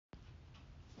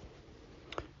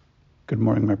Good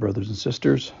morning, my brothers and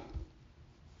sisters.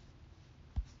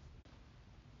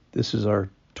 This is our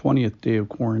 20th day of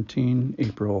quarantine,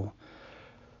 April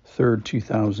 3rd,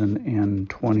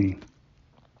 2020. We've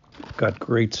got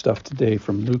great stuff today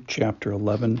from Luke chapter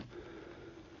 11.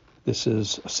 This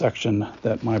is a section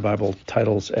that my Bible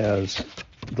titles as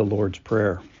the Lord's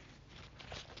Prayer.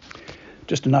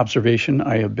 Just an observation,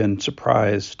 I have been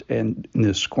surprised in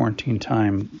this quarantine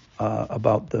time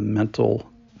about the mental,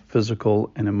 physical,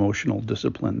 and emotional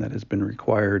discipline that has been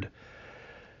required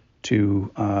to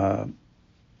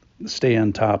stay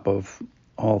on top of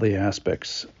all the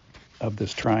aspects of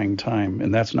this trying time.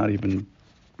 And that's not even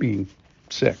being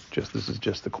sick. This is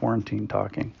just the quarantine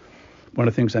talking. One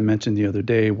of the things I mentioned the other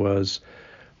day was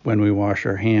when we wash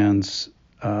our hands,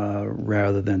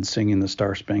 rather than singing the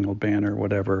Star-Spangled Banner or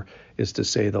whatever, is to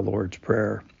say the Lord's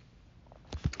Prayer.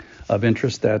 Of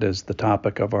interest, that is the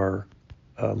topic of our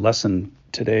lesson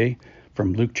today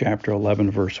from Luke chapter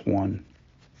 11, verse 1.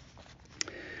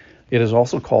 It is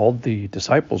also called the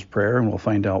Disciples' Prayer, and we'll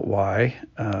find out why.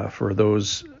 For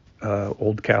those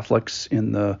old Catholics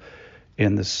in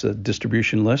this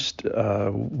distribution list,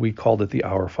 we called it the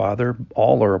Our Father.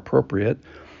 All are appropriate.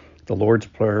 The Lord's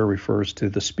Prayer refers to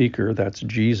the speaker, that's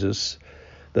Jesus.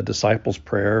 The Disciples'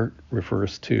 Prayer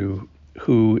refers to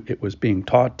who it was being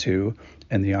taught to,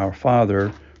 and the Our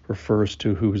Father refers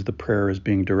to who the prayer is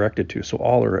being directed to. So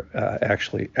all are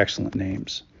actually excellent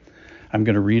names. I'm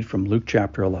going to read from Luke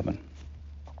chapter 11.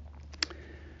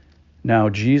 Now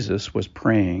Jesus was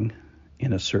praying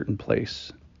in a certain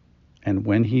place, and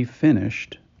when he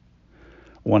finished,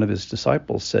 one of his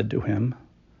disciples said to him,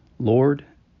 "Lord,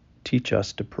 teach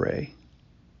us to pray,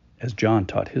 as John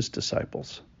taught his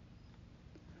disciples."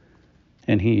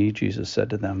 And he, Jesus, said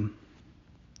to them,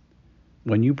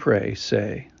 "When you pray,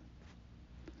 say,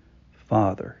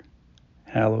 'Father,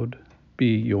 hallowed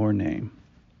be your name.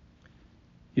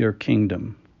 Your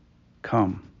kingdom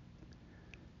come.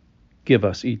 Give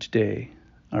us each day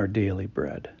our daily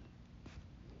bread.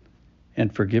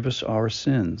 And forgive us our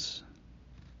sins,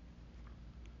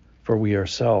 for we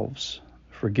ourselves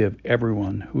forgive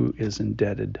everyone who is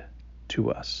indebted to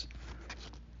us.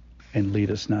 And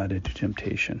lead us not into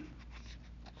temptation.'"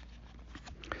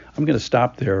 I'm going to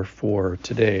stop there for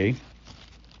today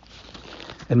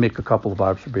and make a couple of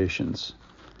observations.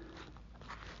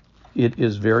 It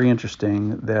is very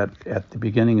interesting that at the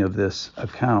beginning of this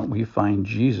account, we find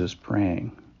Jesus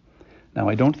praying. Now,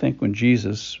 I don't think when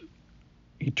Jesus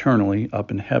eternally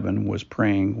up in heaven was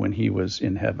praying when he was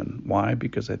in heaven. Why?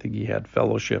 Because I think he had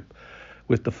fellowship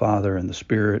with the Father and the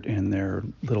Spirit in their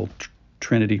little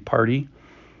Trinity party.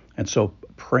 And so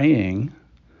praying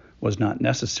was not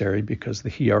necessary because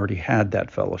he already had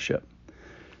that fellowship.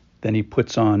 Then he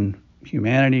puts on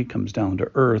humanity, comes down to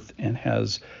earth, and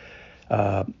has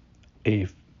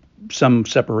some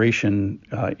separation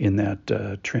in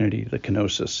that Trinity, the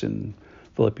kenosis in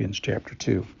Philippians chapter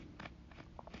 2.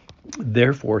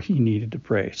 Therefore, he needed to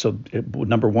pray. So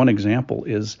number one example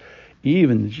is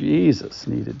even Jesus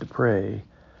needed to pray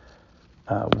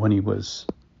when he was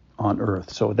on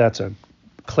earth. So that's a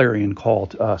clarion call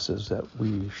to us, is that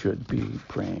we should be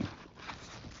praying.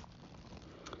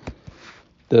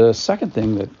 The second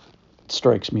thing that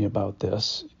strikes me about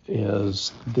this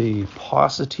is the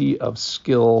paucity of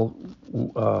skill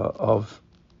of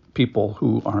people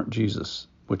who aren't Jesus,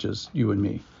 which is you and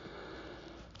me.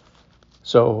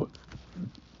 So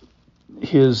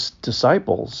his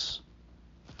disciples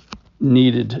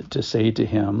needed to say to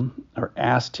him, or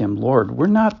asked him, "Lord, we're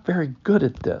not very good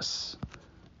at this.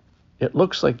 It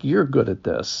looks like you're good at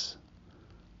this.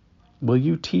 Will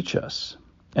you teach us?"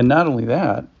 And not only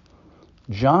that,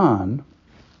 John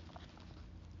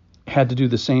had to do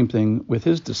the same thing with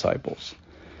his disciples.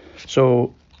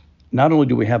 So not only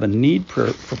do we have a need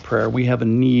for prayer, we have a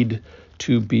need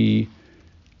to be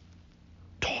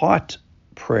taught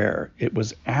prayer. It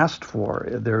was asked for.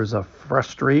 There's a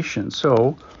frustration.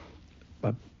 So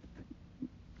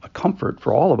a comfort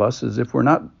for all of us is if we're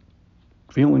not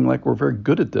feeling like we're very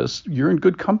good at this, you're in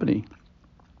good company.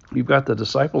 You've got the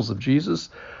disciples of Jesus,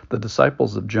 the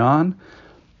disciples of John,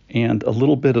 and a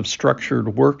little bit of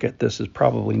structured work at this is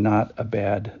probably not a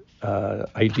bad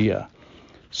idea.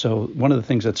 So one of the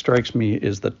things that strikes me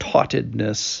is the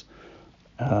taughtedness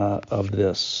of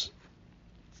this.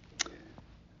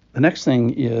 The next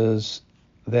thing is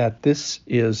that this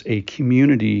is a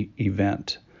community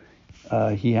event.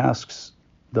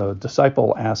 The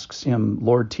disciple asks him,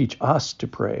 "Lord, teach us to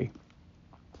pray."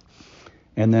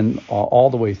 And then all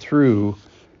the way through,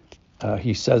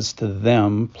 he says to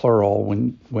them, plural,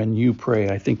 when you pray.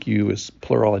 I think you is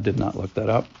plural. I did not look that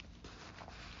up.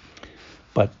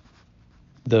 But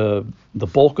the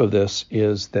bulk of this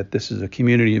is that this is a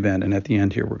community event, and at the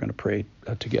end here we're going to pray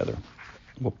together.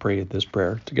 We'll pray this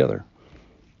prayer together.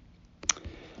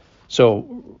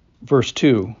 So, verse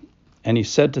 2, and he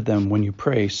said to them, when you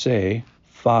pray, say,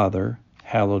 Father,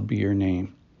 hallowed be your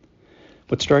name.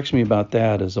 What strikes me about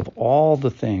that is of all the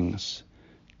things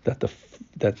that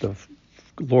the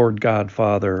Lord God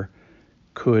Father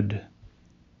could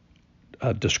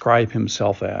describe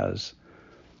himself as,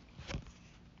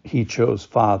 he chose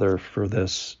Father for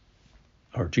this,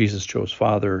 or Jesus chose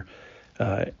Father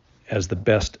as the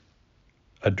best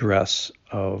address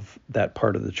of that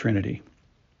part of the Trinity.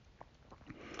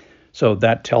 So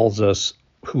that tells us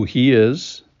who he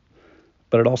is,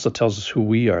 but it also tells us who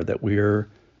we are, that we're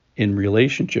in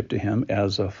relationship to him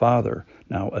as a father,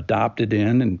 now adopted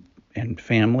in and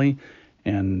family.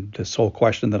 And this whole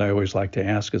question that I always like to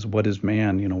ask is, what is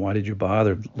man? Why did you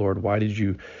bother, Lord? Why did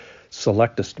you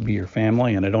select us to be your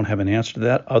family? And I don't have an answer to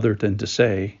that other than to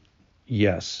say,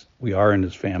 yes, we are in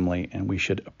his family, and we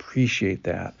should appreciate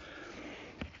that.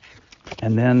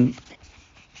 And then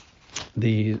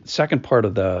the second part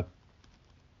of the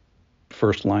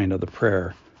first line of the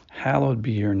prayer, hallowed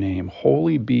be your name,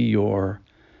 holy be your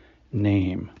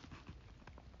name.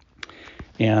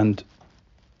 And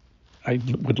I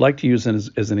would like to use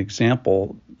as an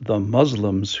example the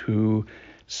Muslims who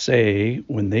say,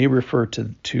 when they refer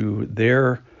to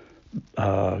their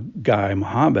guy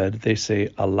Muhammad, they say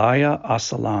Alayhi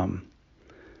Assalam,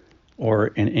 or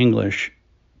in English,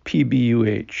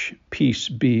 PBUH, peace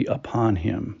be upon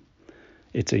him.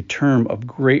 It's a term of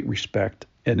great respect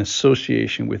and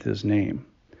association with his name.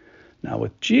 Now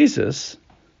with Jesus,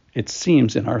 it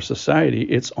seems in our society,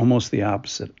 it's almost the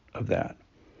opposite of that.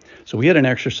 So we had an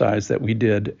exercise that we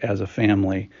did as a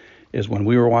family, is when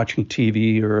we were watching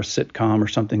TV or a sitcom or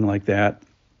something like that,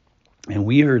 and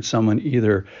we heard someone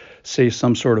either say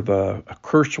some sort of a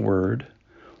curse word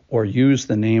or use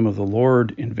the name of the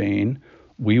Lord in vain,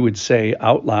 we would say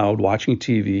out loud, watching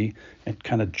TV, and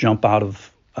kind of jump out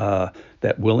of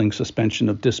that willing suspension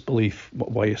of disbelief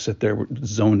while you sit there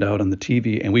zoned out on the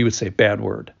TV, and we would say bad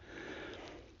word.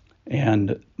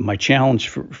 And my challenge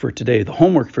for today, the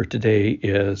homework for today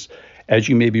is, as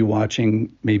you may be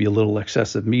watching maybe a little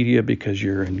excessive media because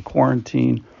you're in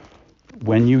quarantine,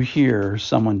 when you hear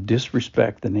someone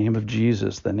disrespect the name of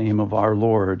Jesus, the name of our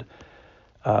Lord,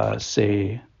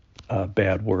 say a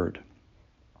bad word.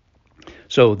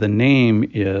 So the name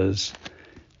is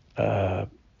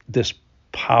this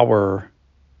power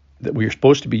that we are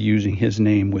supposed to be using his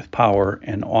name with power,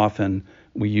 and often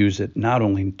we use it not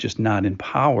only just not in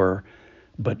power,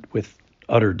 but with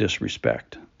utter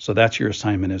disrespect. So that's your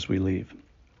assignment as we leave.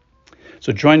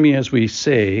 So join me as we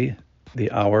say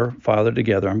the Our Father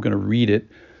together. I'm going to read it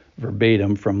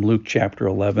verbatim from Luke chapter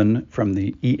 11 from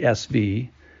the ESV,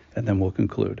 and then we'll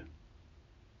conclude.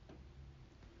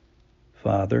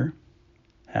 Father,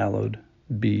 hallowed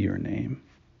be your name.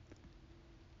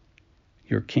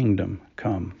 Your kingdom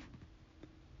come.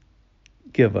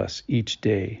 Give us each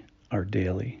day our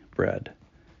daily bread,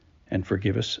 and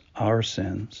forgive us our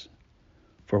sins,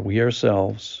 for we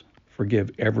ourselves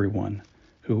forgive everyone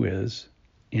who is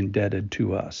indebted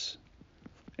to us,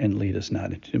 and lead us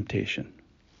not into temptation.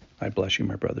 I bless you,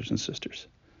 my brothers and sisters.